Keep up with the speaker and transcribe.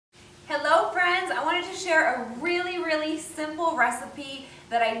to share a really simple recipe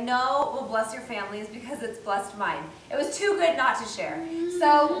that I know will bless your families because it's blessed mine. It was too good not to share.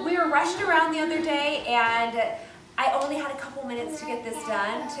 So we were rushing around the other day and I only had a couple minutes to get this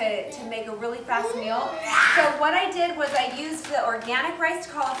done to make a really fast meal. So what I did was I used the organic riced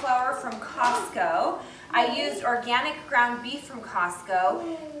cauliflower from Costco. I used organic ground beef from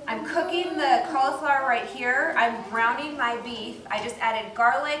Costco. I'm cooking the cauliflower right here. I'm browning my beef. I just added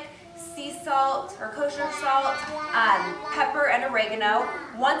garlic, sea salt or kosher salt, pepper and oregano.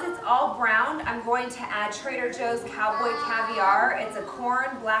 Once it's all browned, I'm going to add Trader Joe's Cowboy Caviar. It's a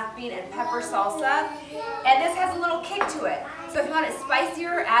corn, black bean, and pepper salsa. And this has a little kick to it. So if you want it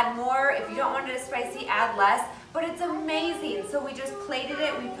spicier, add more. If you don't want it spicy, add less. But it's amazing. So we just plated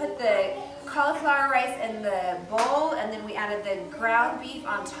it. We put the cauliflower rice in the bowl, and then we added the ground beef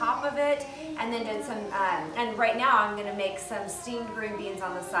on top of it, and then did some, and right now I'm gonna make some steamed green beans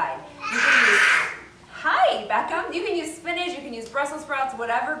on the side. You can use, hi Beckham, you can use spinach, you can use Brussels sprouts,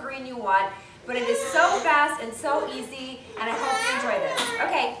 whatever green you want, but it is so fast and so easy, and I hope you enjoy this.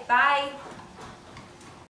 Okay, bye.